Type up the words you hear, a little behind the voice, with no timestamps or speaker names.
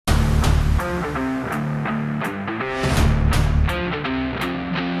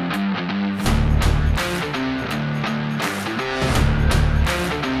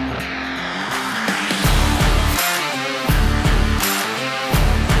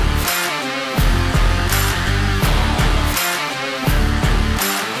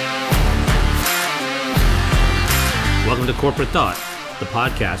to Corporate Thought, the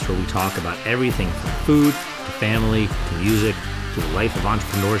podcast where we talk about everything from food to family to music to the life of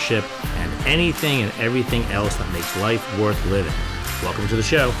entrepreneurship and anything and everything else that makes life worth living. Welcome to the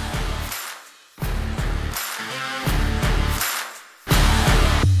show.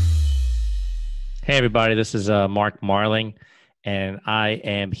 Hey, everybody, this is Mark Marling, and I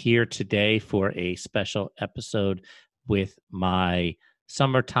am here today for a special episode with my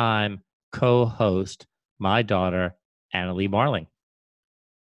summertime co-host, my daughter, Annalie Marling.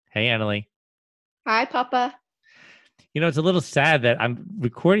 Hey, Annalie. Hi, Papa. You know, it's a little sad that I'm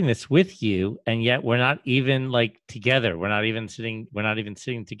recording this with you, and yet we're not even together. We're not even sitting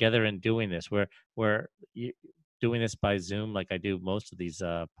together and doing this. We're doing this by Zoom, like I do most of these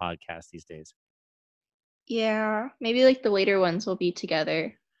podcasts these days. Yeah, maybe the later ones will be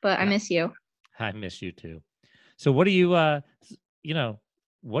together, but I miss you. I miss you too. So what do you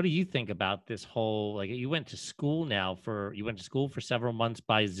what do you think about this whole, you went to school for several months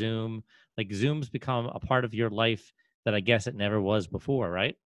by Zoom. Zoom's become a part of your life that I guess it never was before,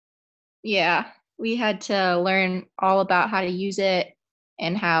 right? Yeah, we had to learn all about how to use it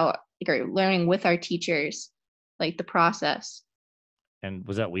and how learning with our teachers, the process. And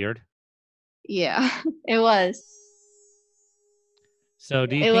was that weird? Yeah, it was. So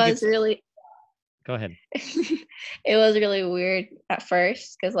do you It think was really Go ahead. it was really weird at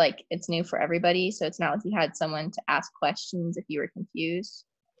first because it's new for everybody, so it's not like you had someone to ask questions if you were confused.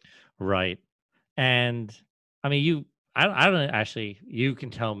 Right. And I mean, I don't actually, you can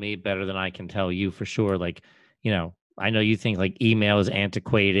tell me better than I can tell you for sure. I know you think email is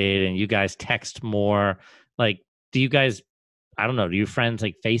antiquated and you guys text more. Do you guys, I don't know, do your friends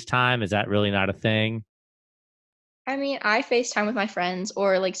FaceTime? Is that really not a thing? I mean, I FaceTime with my friends,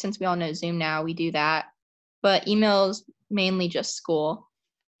 or since we all know Zoom now, we do that. But email's mainly just school.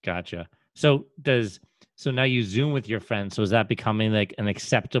 Gotcha. So now you Zoom with your friends. So is that becoming an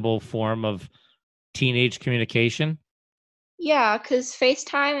acceptable form of teenage communication? Yeah, because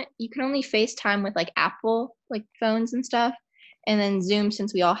FaceTime, you can only FaceTime with Apple phones and stuff. And then Zoom,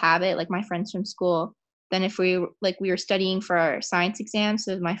 since we all have it, my friends from school, then if we were studying for our science exam,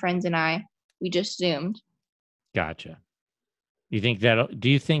 so my friends and I, we just Zoomed. Gotcha. Do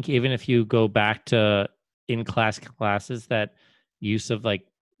you think even if you go back to in-class classes that use of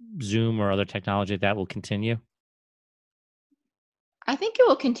Zoom or other technology that will continue? I think it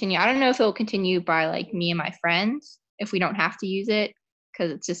will continue. I don't know if it will continue by me and my friends if we don't have to use it,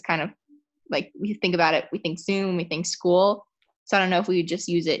 because it's just kind of we think about it, we think Zoom, we think school. So I don't know if we would just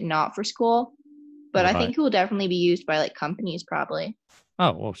use it not for school, but I Right. think it will definitely be used by companies probably.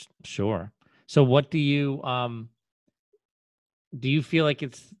 Oh, well, sure. So what do you feel like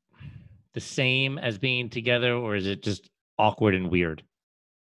it's the same as being together, or is it just awkward and weird?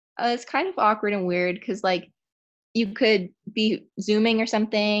 It's kind of awkward and weird because you could be Zooming or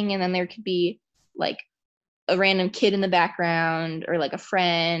something, and then there could be like a random kid in the background, or a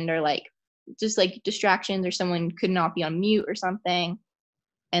friend, or just distractions, or someone could not be on mute or something,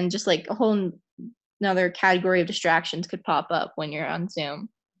 and just a whole another category of distractions could pop up when you're on Zoom.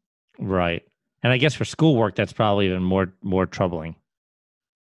 Right. And I guess for schoolwork, that's probably even more troubling.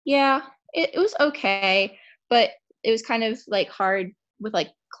 Yeah, it was okay, but it was kind of hard with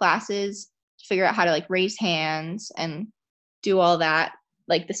classes to figure out how to raise hands and do all that,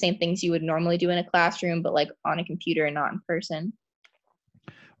 the same things you would normally do in a classroom, but on a computer and not in person.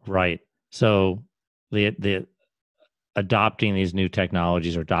 Right. So the adopting these new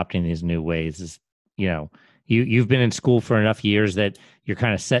technologies or adopting these new ways is, you've been in school for enough years that you're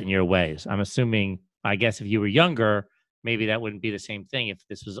kind of set in your ways. I'm assuming, I guess if you were younger, maybe that wouldn't be the same thing if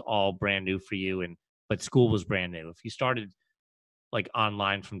this was all brand new for you but school was brand new. If you started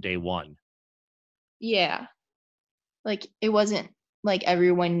online from day one. Yeah. It wasn't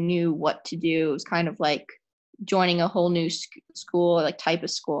everyone knew what to do. It was kind of joining a whole new school, type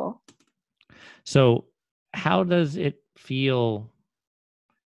of school. So how does it feel?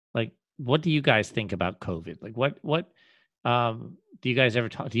 What do you guys think about COVID? What do you guys ever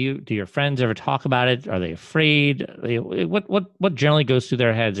talk? Do your friends ever talk about it? Are they afraid? What generally goes through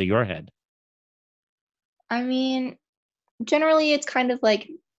their heads or your head? I mean, generally it's kind of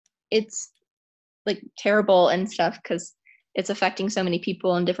it's terrible and stuff because it's affecting so many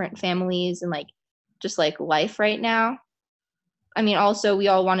people in different families and just life right now. I mean, also we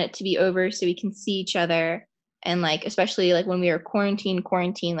all want it to be over so we can see each other, and especially when we are quarantine,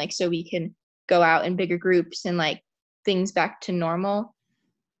 so we can go out in bigger groups and things back to normal.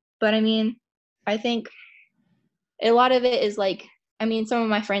 But I mean, I think a lot of it is I mean, some of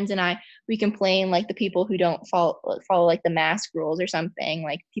my friends and I, we complain the people who don't follow the mask rules or something,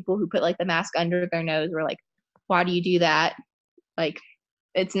 people who put the mask under their nose were why do you do that? Like,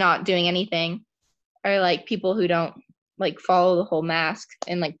 it's not doing anything. Or like people who don't like follow the whole mask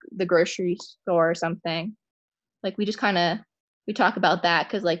in like the grocery store or something. Like we just kind of we talk about that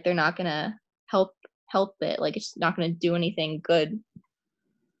because like they're not gonna help it. Like it's not gonna do anything good.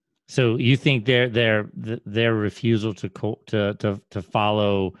 So you think their refusal to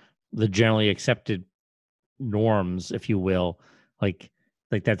follow the generally accepted norms, if you will, like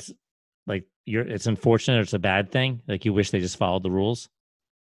that's like it's unfortunate or it's a bad thing. Like you wish they just followed the rules.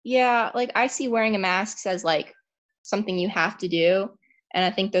 Yeah, like I see wearing a mask as like something you have to do. And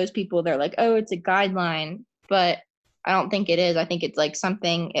I think those people they're like, oh, it's a guideline, but I don't think it is. I think it's like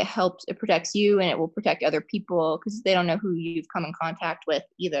something it helps, it protects you and it will protect other people because they don't know who you've come in contact with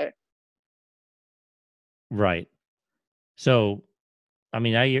either. Right. So, I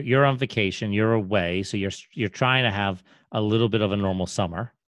mean, now you're on vacation, you're away, so you're trying to have a little bit of a normal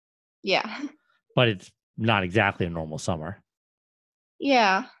summer, Yeah. but it's not exactly a normal summer.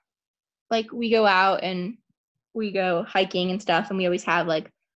 Yeah. Like we go out and we go hiking and stuff and we always have like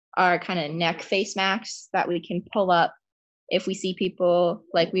our kind of neck face masks that we can pull up if we see people.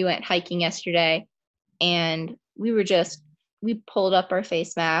 Like we went hiking yesterday and we pulled up our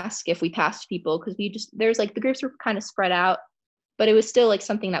face mask if we passed people because we just there's like the groups were kind of spread out, but it was still like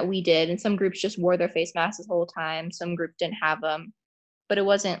something that we did. And some groups just wore their face masks the whole time, some groups didn't have them, but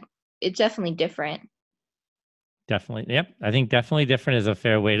it's definitely different. Definitely. Yep. I think definitely different is a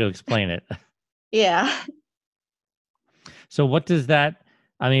fair way to explain it. Yeah. So what does that,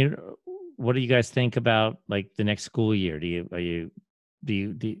 I mean, what do you guys think about like the next school year? Do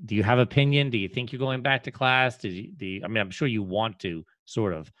you have opinion? Do you think you're going back to class? I mean, I'm sure you want to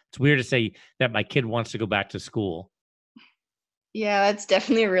sort of. It's weird to say that my kid wants to go back to school. Yeah, that's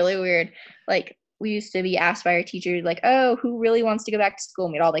definitely really weird. Like we used to be asked by our teachers, like, "Oh, who really wants to go back to school?"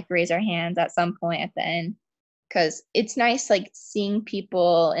 And we'd all like raise our hands at some point at the end, because it's nice like seeing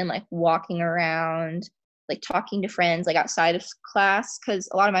people and like walking around, like talking to friends like outside of class. Because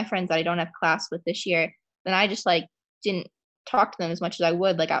a lot of my friends that I don't have class with this year, then I just like didn't talk to them as much as I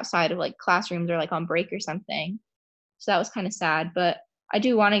would like outside of like classrooms or like on break or something. So that was kind of sad. But I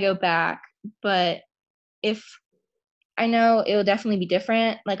do want to go back. But if I know it will definitely be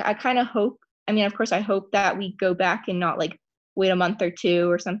different. Like I kind of hope, I mean, of course I hope that we go back and not like wait a month or two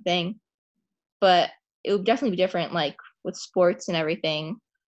or something, but it will definitely be different like with sports and everything.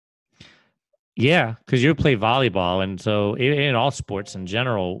 Yeah, because you play volleyball, and so in all sports in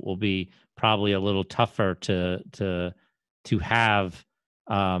general will be probably a little tougher to have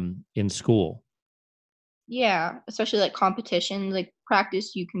in school. Yeah, especially like competition, like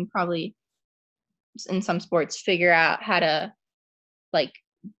practice, you can probably in some sports figure out how to like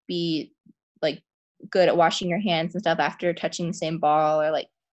be like good at washing your hands and stuff after touching the same ball or like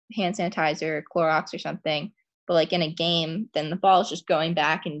hand sanitizer, Clorox or something. But like in a game, then the ball is just going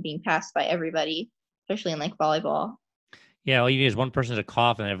back and being passed by everybody, especially in like volleyball. Yeah, all you need is one person to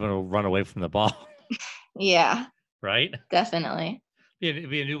cough, and everyone will run away from the ball, Yeah, right? definitely. It'd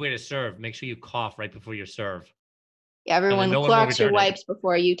be a new way to serve. Make sure you cough right before you serve, Yeah, and then everyone no one will Clorox your return it. wipes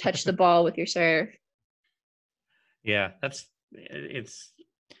before you touch the ball with your serve. Yeah, it's.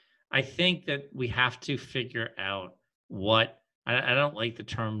 I think that we have to figure out what I don't like the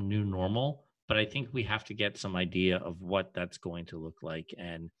term new normal, but I think we have to get some idea of what that's going to look like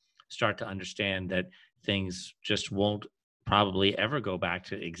and start to understand that things just won't probably ever go back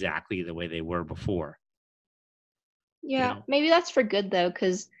to exactly the way they were before. You Yeah, know, maybe that's for good though,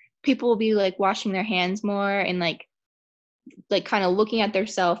 because people will be like washing their hands more and like kind of looking at their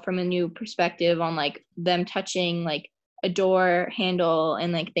self from a new perspective on like them touching like a door handle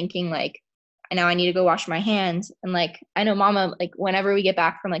and like thinking like now I need to go wash my hands. And like I know mama like whenever we get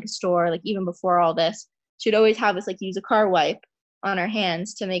back from like a store, like even before all this, she'd always have us like use a car wipe on our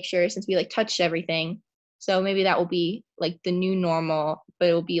hands to make sure since we like touched everything. So maybe that will be like the new normal, but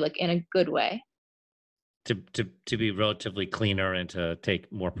it will be like in a good way. to be relatively cleaner and to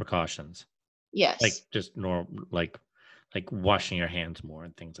take more precautions, like Yes. just normal, like washing your hands more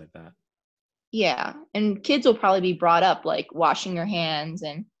and things like that. Yeah. And kids will probably be brought up like washing your hands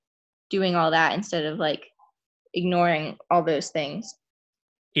and doing all that instead of like ignoring all those things.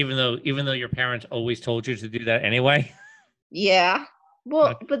 Even though your parents always told you to do that anyway. Yeah. Well,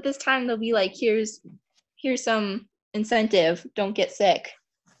 Okay. but this time they'll be like, here's some incentive. Don't get sick.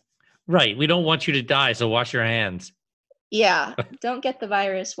 Right. We don't want you to die, so wash your hands. Yeah. Don't get the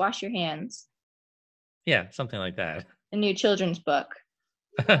virus. Wash your hands. Yeah, something like that. A new children's book.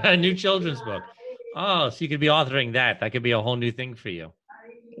 A new children's book. Oh, so you could be authoring that. That could be a whole new thing for you,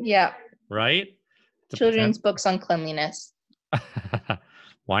 Yeah. right? It's a Children's potential. books on cleanliness.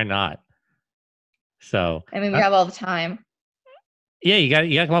 Why not? So I mean, we have all the time. yeah, you got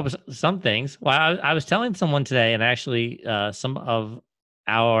to come up with some things. Well, I was telling someone today, and actually, some of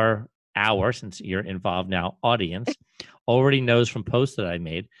our since you're involved now, audience already knows from posts that I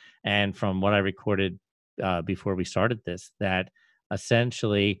made and from what I recorded before we started this that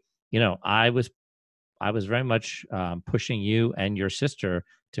essentially, I was very much pushing you and your sister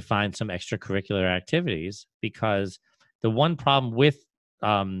to find some extracurricular activities because the one problem with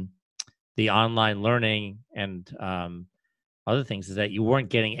um, the online learning and other things is that you weren't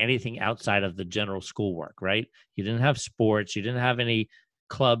getting anything outside of the general schoolwork, right? You didn't have sports, you didn't have any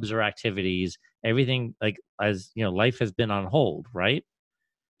clubs or activities. Everything, like, as you know, life has been on hold, right?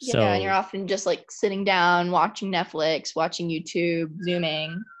 Yeah, and you're So often just like sitting down, watching Netflix, watching YouTube,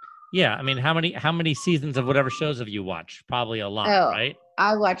 zooming. yeah, I mean, how many seasons of whatever shows have you watched? Probably a lot, Oh, right?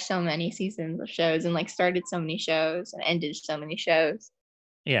 I watched so many seasons of shows and like started so many shows and ended so many shows.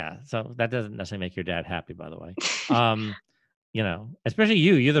 Yeah, so that doesn't necessarily make your dad happy, by the way. Um, especially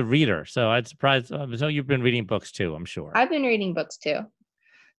you're the reader. So I'd surprise. So you've been reading books too, I'm sure. I've been reading books too.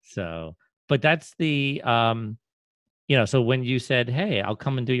 So, but that's so when you said, "Hey, I'll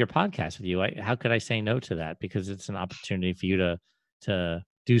come and do your podcast with you," how could I say no to that? Because it's an opportunity for you to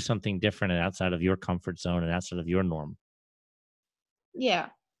do something different and outside of your comfort zone and outside of your norm. Yeah.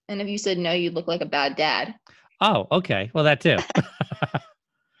 And if you said no, you'd look like a bad dad. Oh, okay. Well, that too.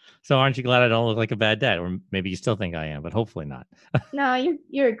 So aren't you glad I don't look like a bad dad? Or maybe you still think I am, but hopefully not. No,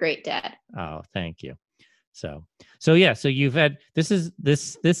 you're a great dad. Oh, thank you. So yeah, so you've had this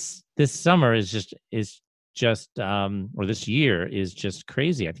summer is just or this year is just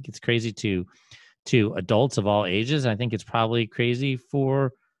crazy. I think it's crazy to adults of all ages. I think it's probably crazy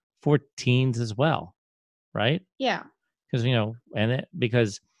for teens as well, right? Yeah. Because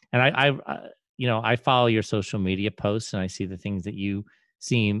I follow your social media posts and I see the things that you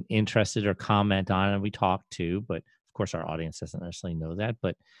seem interested or comment on and we talk to, but of course our audience doesn't necessarily know that.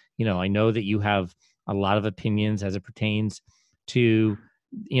 But I know that you have a lot of opinions as it pertains to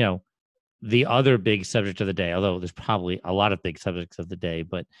you know the other big subject of the day, although there's probably a lot of big subjects of the day,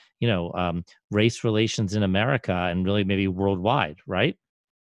 but race relations in America and really maybe worldwide, right?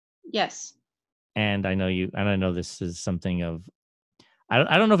 Yes. And I know this is something of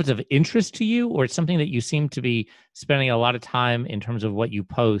I don't know if it's of interest to you or it's something that you seem to be spending a lot of time in terms of what you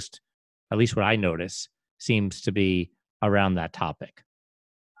post, at least what I notice seems to be around that topic.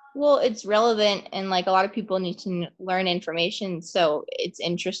 Well, it's relevant and like a lot of people need to learn information, so it's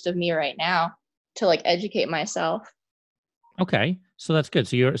interest of me right now to like educate myself. Okay. So that's good.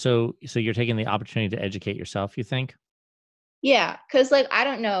 So you're taking the opportunity to educate yourself, you think? Yeah, cuz like I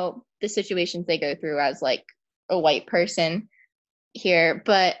don't know the situations they go through as like a white person here,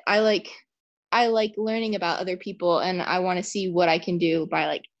 but I like learning about other people and I want to see what I can do by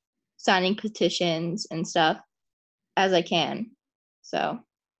like signing petitions and stuff as I can. So,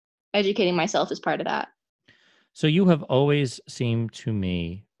 educating myself is part of that. So you have always seemed to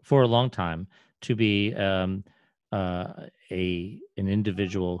me for a long time to be an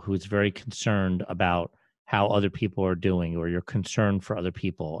individual who's very concerned about how other people are doing, or you're concerned for other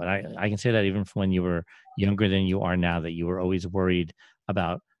people. And I can say that even from when you were younger than you are now, that you were always worried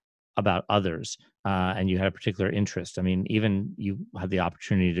about others, and you had a particular interest. I mean, even you had the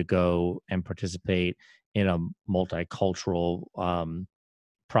opportunity to go and participate in a multicultural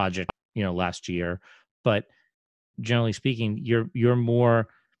project, last year, but generally speaking, you're more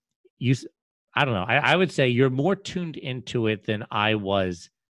you. I don't know. I would say you're more tuned into it than I was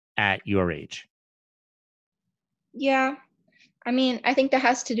at your age. Yeah. I mean, I think that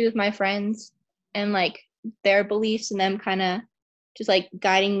has to do with my friends and like their beliefs and them kind of just like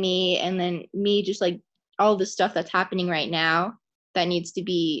guiding me and then me just like all the stuff that's happening right now that needs to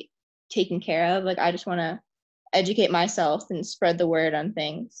be taken care of. Like I just want to educate myself and spread the word on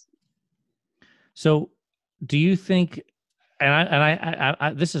things. So, do you think?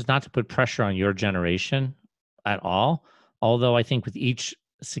 And this is not to put pressure on your generation at all. Although I think with each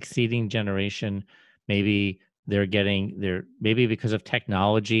succeeding generation, maybe they're maybe because of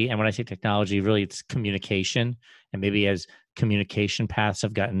technology. And when I say technology, really it's communication. And maybe as communication paths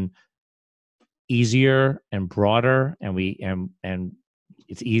have gotten easier and broader, and and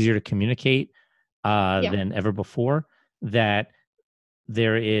it's easier to communicate Yeah. than ever before, that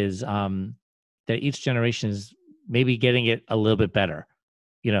there is that each generation is maybe getting it a little bit better,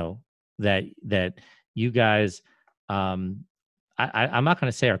 that you guys, I'm not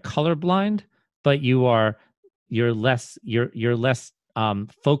going to say are colorblind, but you're less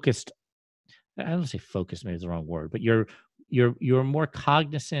focused. I don't say focused, maybe is the wrong word, but you're more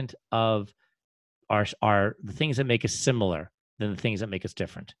cognizant of are the things that make us similar than the things that make us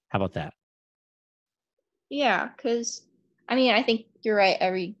different. How about that? Yeah, because I mean, I think you're right.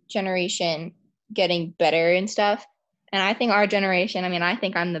 Every generation getting better and stuff. And I think our generation, I mean, I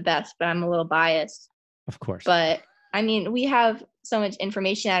think I'm the best, but I'm a little biased. Of course. But I mean, we have so much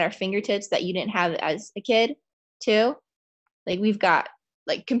information at our fingertips that you didn't have as a kid, too. Like, we've got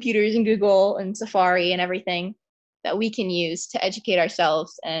like computers and Google and Safari and everything that we can use to educate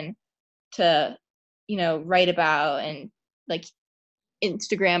ourselves and to, write about and like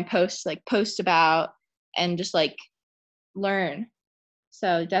Instagram posts, like post about and just like learn.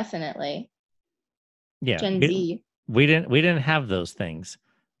 So definitely Yeah. Gen Z. We didn't have those things.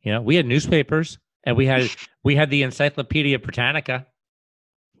 We had newspapers and we had the Encyclopedia Britannica.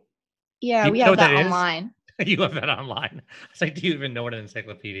 Yeah, Do you we know have what that that is? online. You have that online. It's like, do you even know what an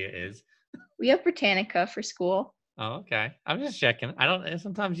encyclopedia is? We have Britannica for school. Oh, okay. I'm just checking. I don't.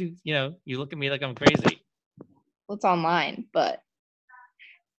 Sometimes you look at me like I'm crazy, Well, it's online, but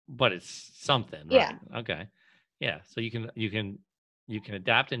but it's something, yeah. right? Okay. Yeah. So you can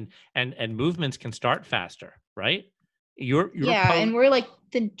adapt and movements can start faster, right? Your Yeah, post. and we're like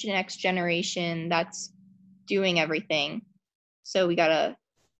the next generation that's doing everything. So we got to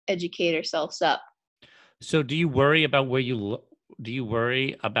educate ourselves up. So do you worry about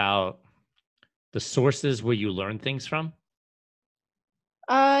the sources where you learn things from?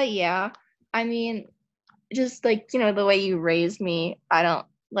 Yeah. I mean, just like, the way you raised me, I don't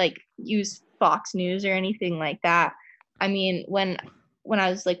like use Fox News or anything like that. I mean, when I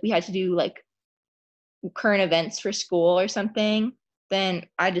was like we had to do like current events for school or something, then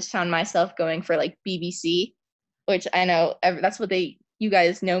I just found myself going for like BBC, which I know that's what you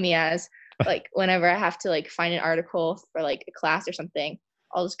guys know me as. Like whenever I have to like find an article for like a class or something,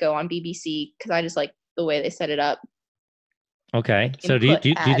 I'll just go on BBC because I just like the way they set it up, Okay. like So do you input do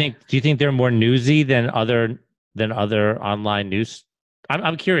you, do you ad. think do you think they're more newsy than other online news?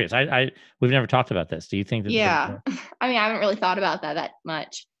 I'm curious. We've never talked about this. Do you think that they're Yeah. more? I mean, I haven't really thought about that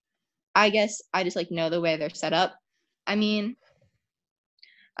much. I guess I just like know the way they're set up. I mean,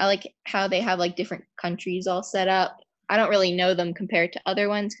 I like how they have like different countries all set up. I don't really know them compared to other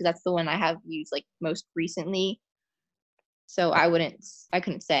ones because that's the one I have used like most recently. So I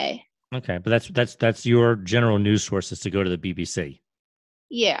couldn't say. Okay, but that's your general news sources to go to the BBC.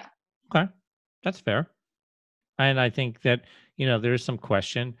 Yeah. Okay, that's fair. And I think that there is some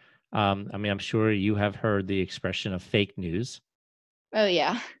question. I mean, I'm sure you have heard the expression of fake news. Oh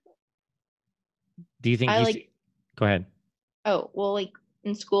yeah. Do you think I you like see? Go ahead. oh, well like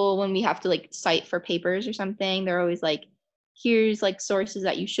in school when we have to like cite for papers or something, they're always like here's like sources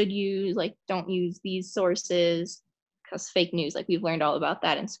that you should use, like don't use these sources because fake news, like we've learned all about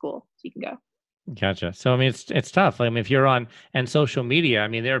that in school. So you can go. Gotcha. So I mean, it's tough. I mean, if you're on and social media, I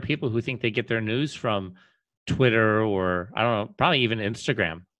mean, there are people who think they get their news from Twitter or I don't know, probably even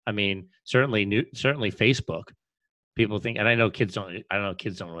Instagram. I mean, certainly Facebook. People think, and I know kids don't. I don't know,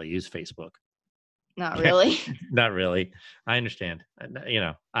 kids don't really use Facebook. Not really. Not really. I understand.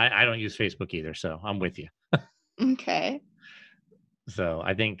 I don't use Facebook either, so I'm with you. Okay. So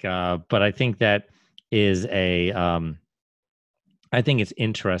I think, but I think that is I think it's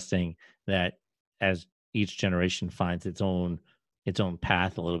interesting that as each generation finds its own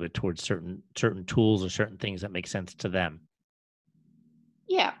path a little bit towards certain tools or certain things that make sense to them.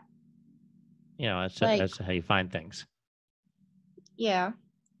 Yeah. Like That's how you find things. yeah.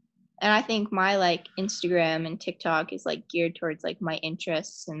 And I think my like Instagram and TikTok is like geared towards like my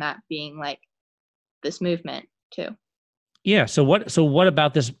interests and that being like this movement too. Yeah. So what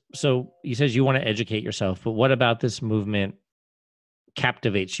about this? So you said you want to educate yourself, but what about this movement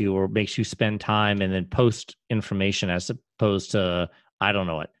captivates you or makes you spend time and then post information as opposed to, I don't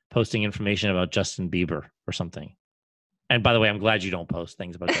know what, posting information about Justin Bieber or something? And by the way, I'm glad you don't post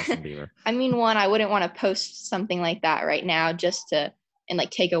things about Justin Bieber. I mean, one, I wouldn't want to post something like that right now just to and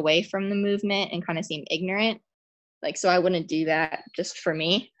like take away from the movement and kind of seem ignorant. Like so I wouldn't do that just for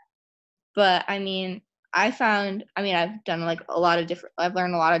me. But I mean, I've done like I've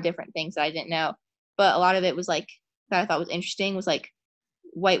learned a lot of different things that I didn't know. But a lot of it was like that I thought was interesting was like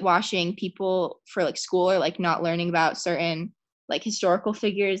whitewashing people for like school or like not learning about certain like historical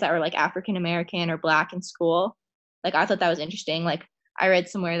figures that were like African American or black in school. Like I thought that was interesting. Like I read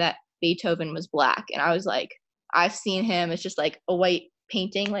somewhere that Beethoven was black and I was like, I've seen him as just like a white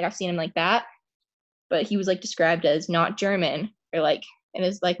painting, like I've seen him like that, but he was like described as not German or like and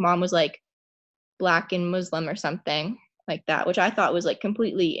his like mom was like black and Muslim or something like that, which I thought was like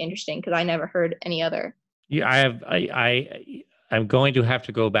completely interesting because I never heard any other. Yeah, I'm going to have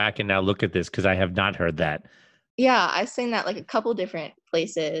to go back and now look at this because I have not heard that. Yeah, I've seen that like a couple different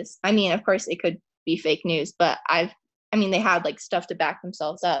places. I mean, of course, it could be fake news, but I mean, they had like stuff to back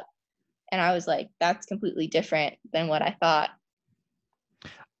themselves up. And I was like, that's completely different than what I thought.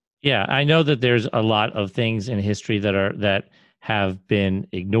 Yeah, I know that there's a lot of things in history that have been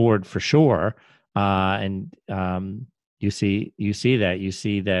ignored for sure, and you see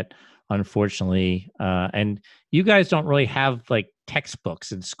that unfortunately, and you guys don't really have like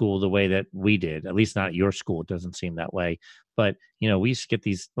textbooks in school the way that we did. At least not at your school. It doesn't seem that way. But we used to get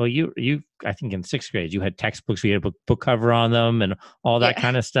these. Well, you I think in sixth grade you had textbooks. You had a book cover on them and all that Yeah.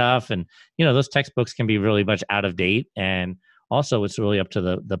 kind of stuff. And those textbooks can be really much out of date, and also it's really up to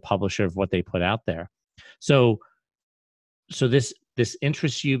the publisher of what they put out there. So this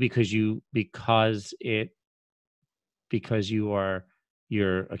interests you because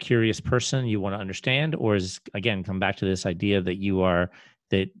you're a curious person, you want to understand, or is again come back to this idea that you are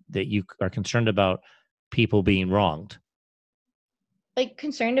concerned about people being wronged. Like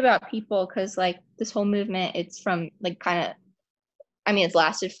concerned about people because like this whole movement, it's from like kind of, I mean, it's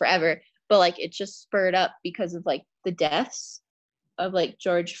lasted forever, but like it just spurred up because of like the deaths of like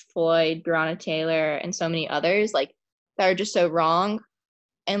George Floyd, Breonna Taylor, and so many others like that are just so wrong.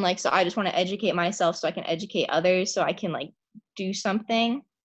 And like, so I just want to educate myself so I can educate others so I can like do something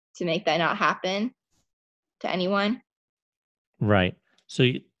to make that not happen to anyone. Right. So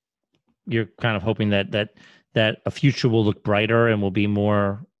you're kind of hoping that a future will look brighter and will be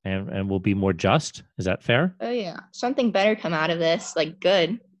more and will be more just. Is that fair? Oh yeah, something better come out of this, like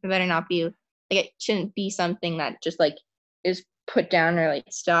good. It better not be like, it shouldn't be something that just like is put down or like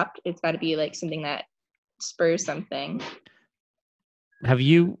stopped. It's got to be like something that spurs something. Have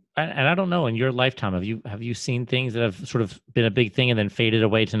you, and I don't know, in your lifetime, have you seen things that have sort of been a big thing and then faded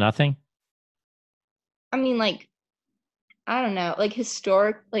away to nothing? I mean, like, I don't know, like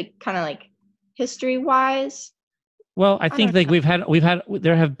historic, like kind of like history wise. Well, I I think don't like know.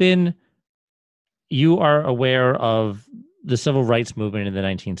 there have been, you are aware of the civil rights movement in the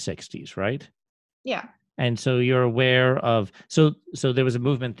 1960s, right? Yeah. And so you're aware of, so there was a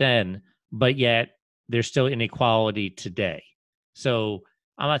movement then, but yet there's still inequality today. So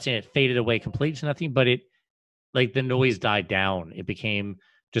I'm not saying it faded away completely to nothing, but it, like, the noise died down. It became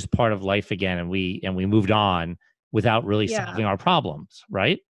just part of life again, and we moved on without really Yeah. solving our problems,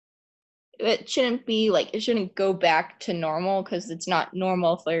 right? It shouldn't be like, it shouldn't go back to normal because it's not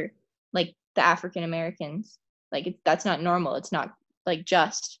normal for like the African Americans. Like, that's not normal. It's not like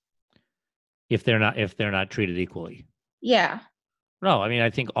just. If they're not treated equally. Yeah. No, I mean, I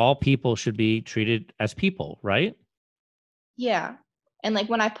think all people should be treated as people, right? Yeah. And like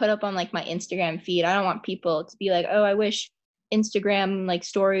when I put up on like my Instagram feed, I don't want people to be like, "Oh, I wish Instagram like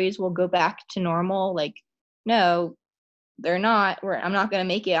stories will go back to normal." Like, no, they're not. I'm not going to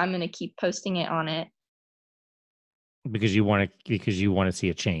make it. I'm going to keep posting it on it. Because you want to see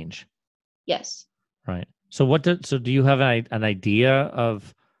a change, Yes. right? So do you have an idea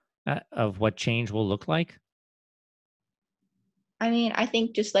of what change will look like? I mean, I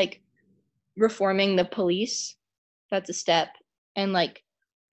think just like reforming the police, that's a step. And like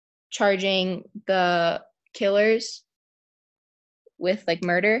charging the killers with like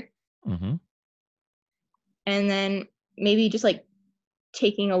murder. Mm-hmm. And then maybe just like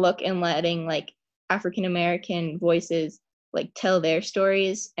taking a look and letting like African American voices like tell their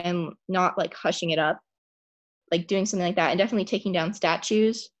stories and not like hushing it up, like doing something like that, and definitely taking down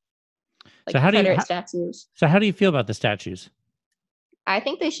statues, So like how do you Confederate how, statues. so how do you feel about the statues? I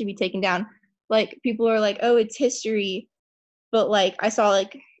think they should be taken down. Like people are like, oh, it's history, but like I saw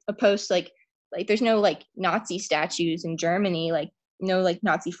like a post like there's no like Nazi statues in Germany, like no like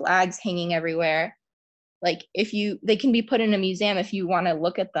Nazi flags hanging everywhere. Like if you they can be put in a museum if you want to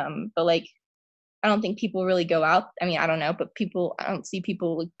look at them, but like I don't think people really go out. I mean, I don't know, but I don't see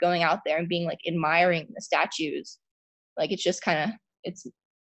people going out there and being like admiring the statues. Like it's just kind of, it's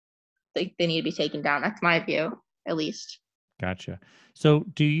like they need to be taken down. That's my view, at least. Gotcha. So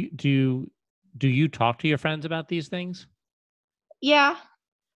do you talk to your friends about these things? Yeah.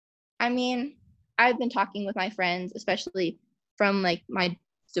 I mean, I've been talking with my friends, especially from like my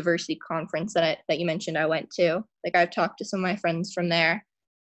diversity conference that you mentioned I went to. Like I've talked to some of my friends from there,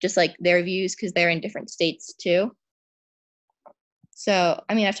 just like their views because they're in different states too. So,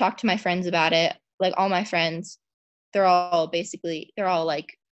 I mean, I've talked to my friends about it. Like all my friends, they're all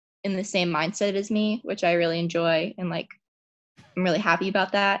like in the same mindset as me, which I really enjoy and like I'm really happy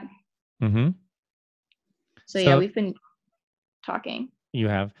about that. Mm-hmm. So yeah, So we've been talking. you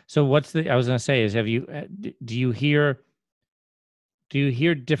have. So I was going to say is, have you do you hear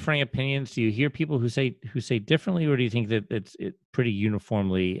differing opinions? Do you hear people who say differently, or do you think that it pretty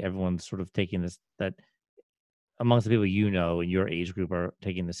uniformly everyone's sort of taking this, that amongst the people in your age group are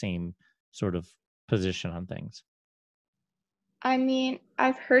taking the same sort of position on things? I mean,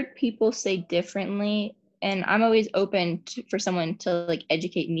 I've heard people say differently, and I'm always open for someone to like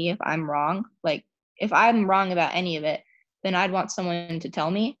educate me if I'm wrong. Like, if I'm wrong about any of it, then I'd want someone to tell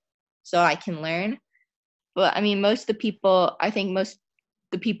me so I can learn. But I mean, most of the people, I think most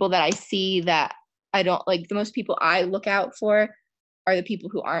the people that I see that I don't like, the most people I look out for are the people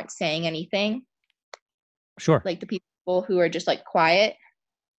who aren't saying anything, Sure. like the people who are just like quiet,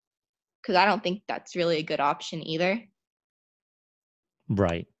 because I don't think that's really a good option either.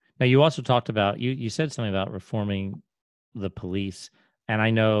 Right. Now you also talked about you said something about reforming the police, and I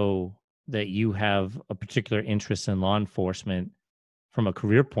know that you have a particular interest in law enforcement from a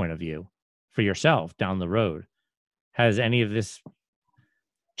career point of view for yourself down the road. Has any of this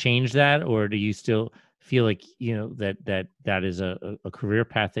changed that, or do you still feel like that is a career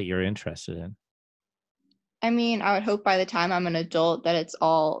path that you're interested in? I mean, I would hope by the time I'm an adult that it's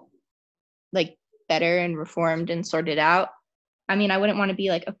all like better and reformed and sorted out. I mean, I wouldn't want to be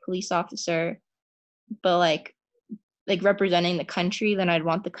like a police officer, but like representing the country, then I'd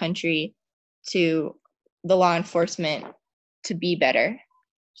want the country to the law enforcement to be better.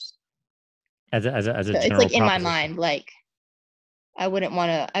 As a So it's general like in my proposition. mind, like I wouldn't want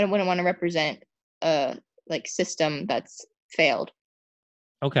to represent a like system that's failed.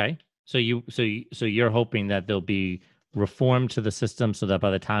 Okay. So you're hoping that there'll be reform to the system so that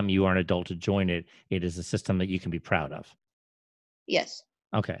by the time you are an adult to join it, it is a system that you can be proud of. Yes.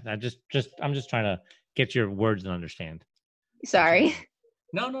 Okay. I'm just trying to get your words and understand. That's all. Sorry.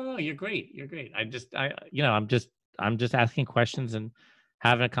 No, no, no. You're great. You're great. I'm just asking questions and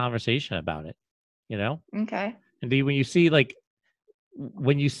having a conversation about it. You know, Okay. and when you see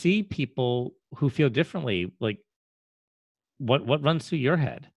when you see people who feel differently, like what runs through your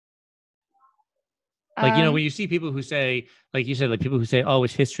head? Like, when Um, you see people who say, like you said, like people who say, "Oh,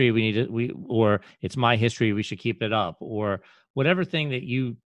 it's history. We need to or it's my history. We should keep it up," or whatever thing that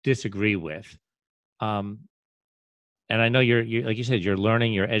you disagree with. Um, and I know you're like you said, you're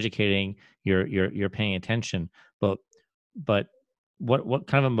learning, you're educating, you're paying attention. But but what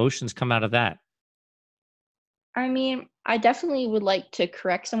kind of emotions come out of that? I mean, I definitely would like to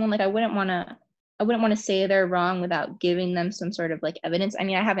correct someone. Like I wouldn't want to say they're wrong without giving them some sort of like evidence. I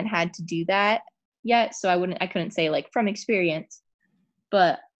mean, I haven't had to do that yet, so I couldn't say like from experience.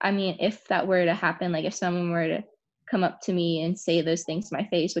 But I mean, if that were to happen, like if someone were to come up to me and say those things to my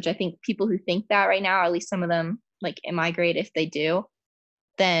face, which I think people who think that right now, at least some of them like in my grade, if they do,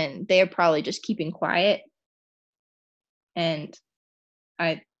 then they are probably just keeping quiet. And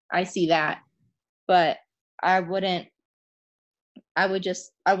I I see that. But I wouldn't I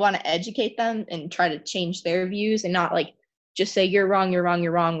want to educate them and try to change their views and not like just say you're wrong, you're wrong,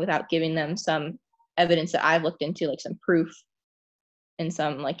 you're wrong without giving them some evidence that I've looked into, like some proof and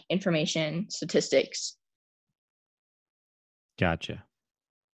some like information, statistics. Gotcha.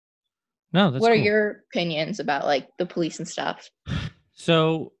 No, that's What are cool. your opinions about like the police and stuff?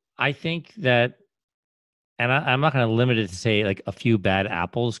 So I think that, and I'm not going to limit it to say like a few bad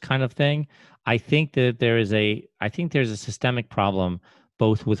apples kind of thing. I think there's a systemic problem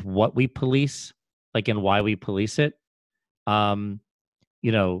both with what we police, like and why we police it. Um,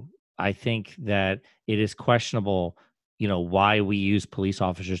 you know, I think that it is questionable, why we use police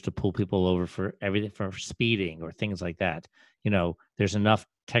officers to pull people over for everything for speeding or things like that. There's enough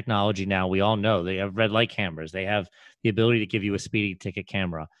technology now. We all know they have red light cameras. They have the ability to give you a speeding ticket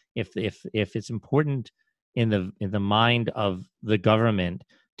camera. If it's important in the mind of the government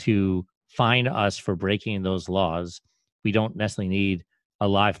to fine us for breaking those laws, we don't necessarily need a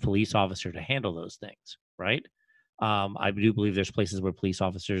live police officer to handle those things, right? I do believe there's places where police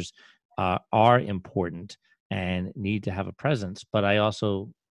officers are important and need to have a presence, but I also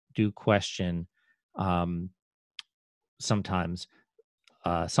do question um, sometimes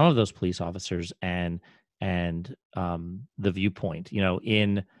some of those police officers and the viewpoint.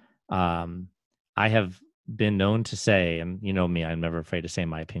 Um, I have been known to say, and you know me, I'm never afraid to say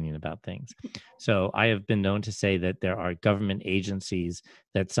my opinion about things. So I have been known to say that there are government agencies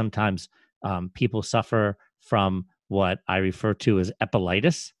that sometimes people suffer from what I refer to as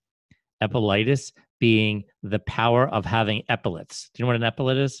epileptus. Epileptus being the power of having epaulets. Do you know what an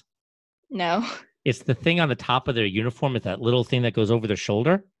epaulet is? No. It's the thing on the top of their uniform with that little thing that goes over their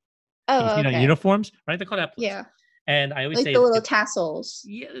shoulder. You Oh, see it on okay. uniforms, right? They're called epaulets. Yeah. And I always Like say the little it's tassels.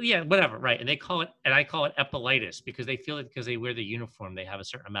 yeah, yeah, whatever, right? And I call it epileptus because they feel it because they wear the uniform, they have a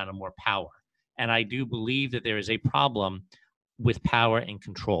certain amount of more power. And I do believe that there is a problem with power and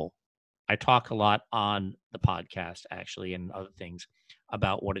control. I talk a lot on the podcast, actually, and other things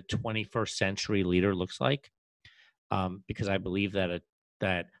about what a 21st century leader looks like, because I believe that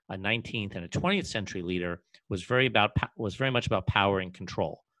that a 19th and a 20th century leader was very much about power and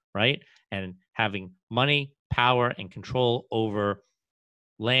control, right? And having money, power, and control over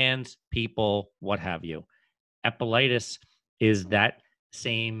lands, people, what have you. Epaulettes is that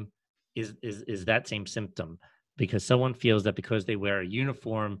same is that same symptom, because someone feels that because they wear a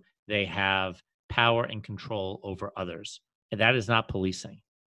uniform, they have power and control over others. And that is not policing,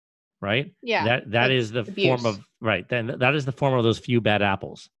 right? Yeah, That that's is the form abuse. of right. Then that is the form of those few bad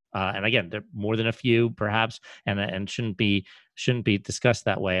apples. And again, there are more than a few, perhaps, and shouldn't be discussed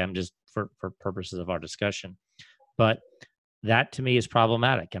that way. I'm just for purposes of our discussion, but that to me is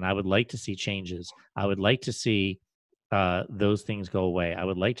problematic, and I would like to see changes. I would like to see those things go away. I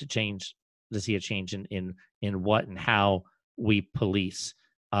would like to see a change in what and how we police.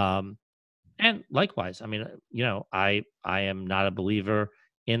 Um, and likewise, I mean, I am not a believer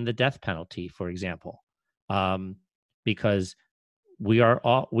in the death penalty, for example, um, because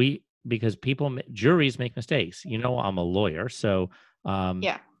because juries make mistakes. I'm a lawyer, so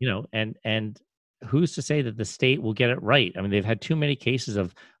Yeah. and who's to say that the state will get it right? I mean, they've had too many cases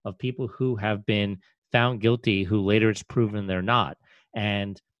of people who have been found guilty who later it's proven they're not,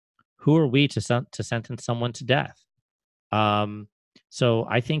 and who are we to sentence someone to death? Um, so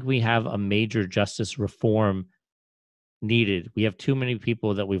I think we have a major justice reform needed. We have too many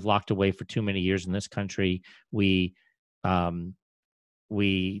people that we've locked away for too many years in this country. We um,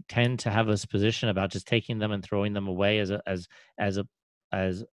 we tend to have this position about just taking them and throwing them away as a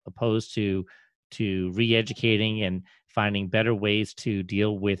as opposed to re-educating and finding better ways to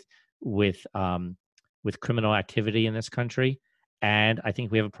deal with um, with criminal activity in this country. And I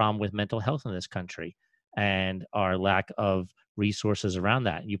think we have a problem with mental health in this country and our lack of resources around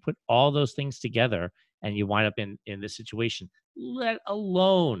that. You put all those things together and you wind up in this situation, let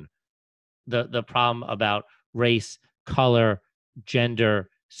alone the problem about race, color, gender,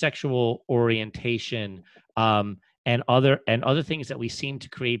 sexual orientation, and other things that we seem to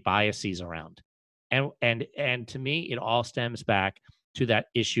create biases around. And to me, it all stems back to that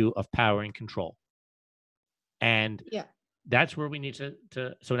issue of power and control. And Yeah. that's where we need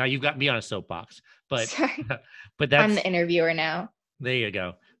to so now you've got me on a soapbox, but Sorry. but I'm the that's interviewer now. there you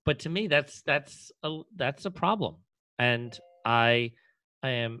go. But to me, that's a problem, and I I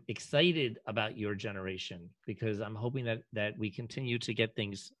am excited about your generation because I'm hoping that we continue to get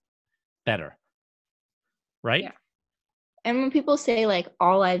things better. Right? Yeah. And when people say like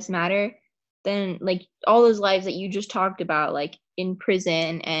all lives matter, then like all those lives that you just talked about, like in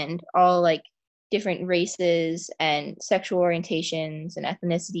prison and all like different races and sexual orientations and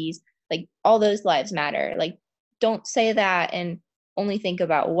ethnicities, like all those lives matter. Like don't say that and only think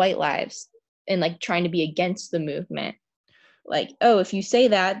about white lives and like trying to be against the movement. Like, oh, if you say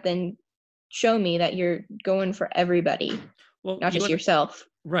that, then show me that you're going for everybody, Well, not just yourself.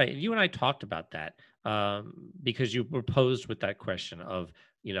 right. You and I talked about that because you were posed with that question of,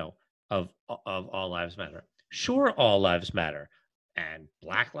 of all lives matter. Sure, all lives matter, and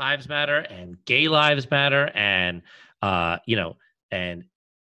Black lives matter, and gay lives matter, and and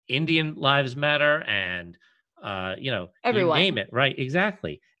Indian lives matter, and you name Everyone. it. Right?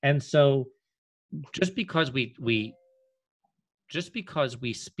 Exactly. And so, just because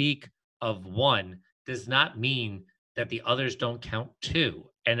we speak of one does not mean that the others don't count too.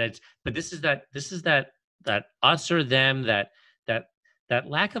 And it's but this is that us or them, that that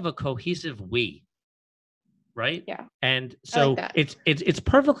lack of a cohesive we, right? Yeah. And I like so that. it's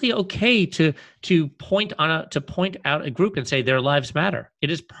perfectly okay to point out a group and say their lives matter. It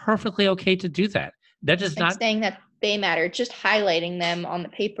is perfectly okay to do that. That does Like not saying that they matter, just highlighting them on the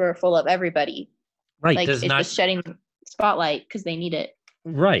paper full of everybody. right Like does it's not just shedding spotlight because they need it.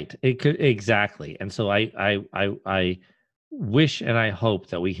 right. It could exactly. And so I wish and I hope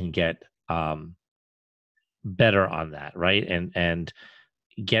that we can get better on that, right? And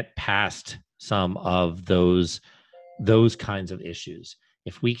get past some of those kinds of issues.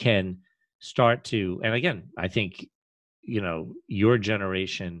 If we can start to, and again, I think your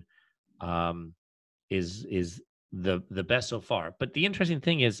generation um, is the best so far. But the interesting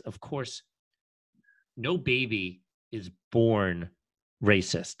thing is, of course, no baby is born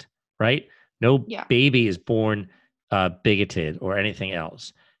racist, right? No Yeah. baby is born bigoted or anything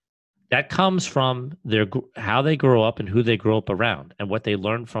else. That comes from how they grow up and who they grow up around and what they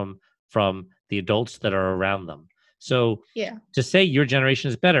learn from the adults that are around them. So Yeah. to say your generation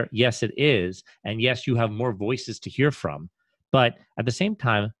is better, yes, it is, and yes, you have more voices to hear from. But at the same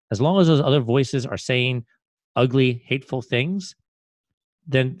time, as long as those other voices are saying ugly, hateful things,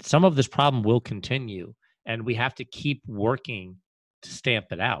 then some of this problem will continue, and we have to keep working to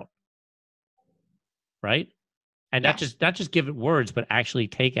stamp it out. Right? and Yeah. not just give it words, but actually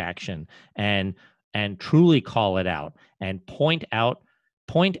take action and truly call it out and point out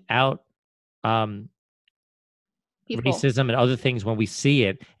um, People. racism and other things when we see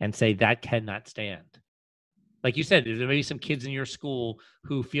it and say that cannot stand. Like you said, there may be some kids in your school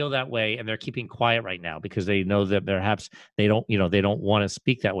who feel that way and they're keeping quiet right now because they know that perhaps they don't, they don't want to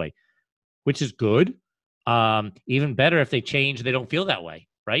speak that way, which is good. Even better if they change, they don't feel that way,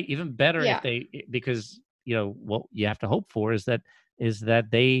 right? Even better if Yeah. because what you have to hope for is that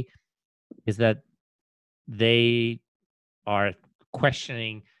they is that they are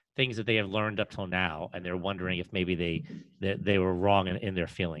questioning things that they have learned up till now, and they're wondering if maybe they were wrong in their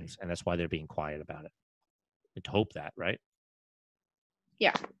feelings, and that's why they're being quiet about it. And to hope that, right?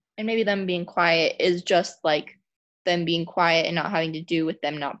 Yeah. And maybe them being quiet is just like them being quiet and not having to do with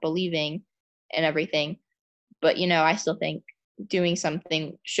them not believing and everything. But I still think doing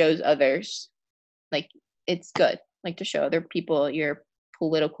something shows others like it's good, like to show other people your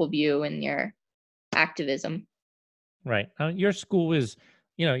political view and your activism. Right. Your school is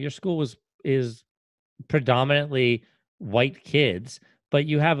predominantly white kids, but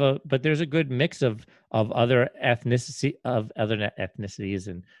there's a good mix of other ethnicities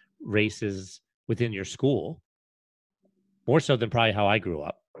and races within your school, more so than probably how I grew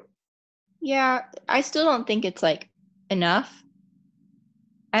up. Yeah, I still don't think it's like enough.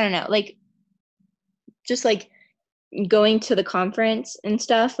 I don't know, like just like going to the conference and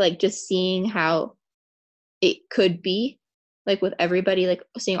stuff, like just seeing how it could be like with everybody, like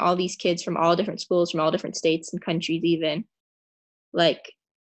seeing all these kids from all different schools, from all different states and countries, even like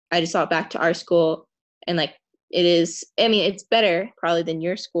I just thought back to our school and like it is, I mean, it's better probably than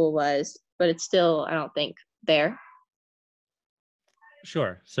your school was, but it's still, I don't think there.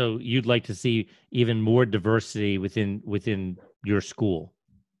 Sure. So you'd like to see even more diversity within your school.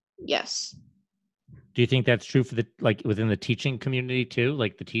 Yes. Do you think that's true for within the teaching community too?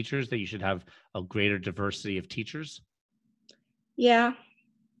 Like the teachers, that you should have a greater diversity of teachers? Yeah.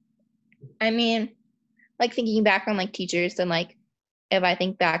 I mean, like thinking back on like teachers, then like if I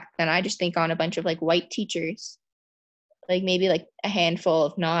think back, then I just think on a bunch of like white teachers, like maybe like a handful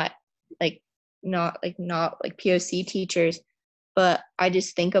of like not like POC teachers, but I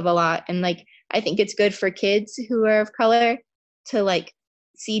just think of a lot. And like I think it's good for kids who are of color to like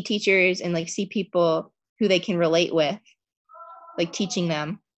see teachers and like see people who they can relate with, like teaching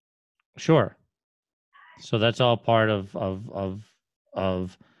them. Sure. So that's all part of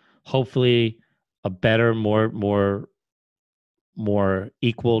hopefully a better, more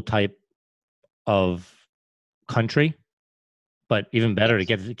equal type of country. But even better to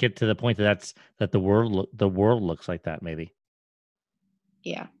Yes. get to the point that the world looks like that. Maybe.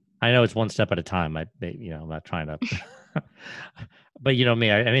 Yeah. I know it's one step at a time. I'm not trying to, but me,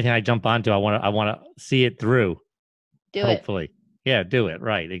 anything I jump onto, I want to see it through. Do it. Hopefully, yeah, do it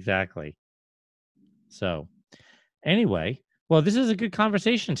right, exactly. So, anyway, well, this is a good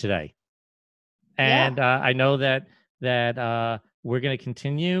conversation today, Yeah. and I know that we're going to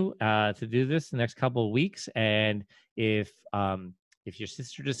continue to do this the next couple of weeks, and if your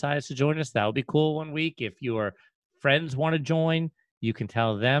sister decides to join us, that would be cool one week. If your friends want to join, you can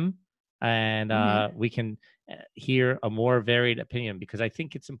tell them, and Mm-hmm. we can hear a more varied opinion, because I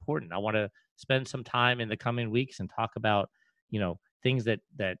think it's important. I want to spend some time in the coming weeks and talk about things that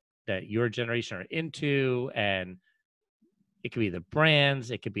your generation are into, and it could be the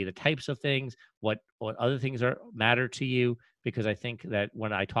brands, it could be the types of things, what other things matter to you. Because I think that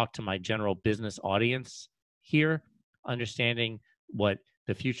when I talk to my general business audience here, understanding what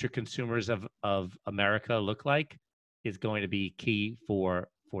the future consumers of America look like is going to be key for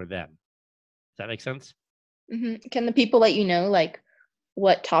them. Does that make sense? Mm-hmm. Can the people let you know like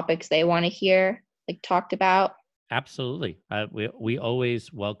what topics they want to hear like talked about? Absolutely. We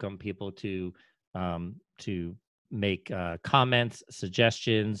always welcome people to make comments,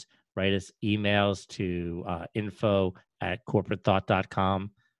 suggestions, write us emails to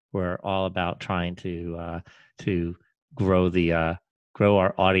info@corporatethought.com. We're all about trying to grow grow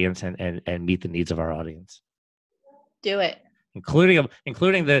our audience and meet the needs of our audience, Do it. including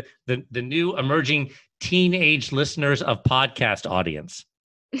the new emerging teenage listeners of podcast audience.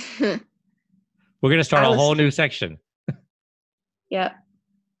 We're going to start I a whole listen. new section. Yeah.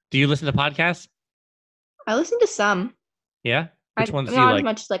 Do you listen to podcasts? I listen to some. Yeah. Which ones I'm do you not as like?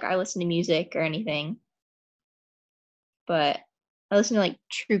 much as like I listen to music or anything, but I listen to like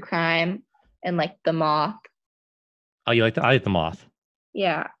true crime and like The Moth. Oh, I like the Moth.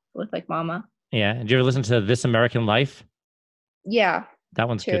 Yeah, with like Mama. Yeah. Did you ever listen to This American Life? Yeah, That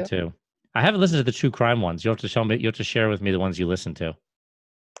one's good too. too. I haven't listened to the true crime ones. You have to show me. You have to share with me the ones you listen to.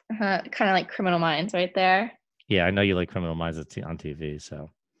 Kind of like Criminal Minds right there. Yeah, I know you like Criminal Minds on TV. So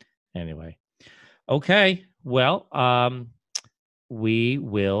anyway, okay. Well, we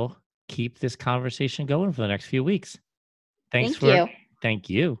will keep this conversation going for the next few weeks. Thank you. Thank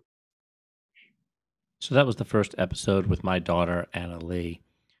you. So that was the first episode with my daughter, Anna Lee.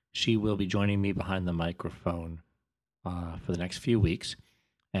 She will be joining me behind the microphone for the next few weeks.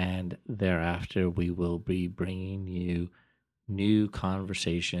 And thereafter, we will be bringing you new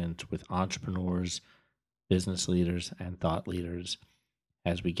conversations with entrepreneurs, business leaders, and thought leaders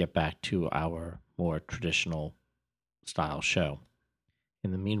as we get back to our more traditional style show.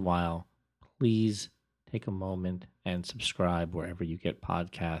 In the meanwhile, please take a moment and subscribe wherever you get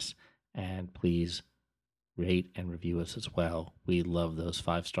podcasts, and please rate and review us as well. We love those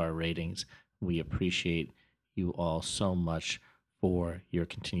 5-star ratings. We appreciate you all so much for your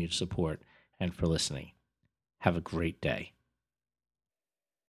continued support and for listening. Have a great day.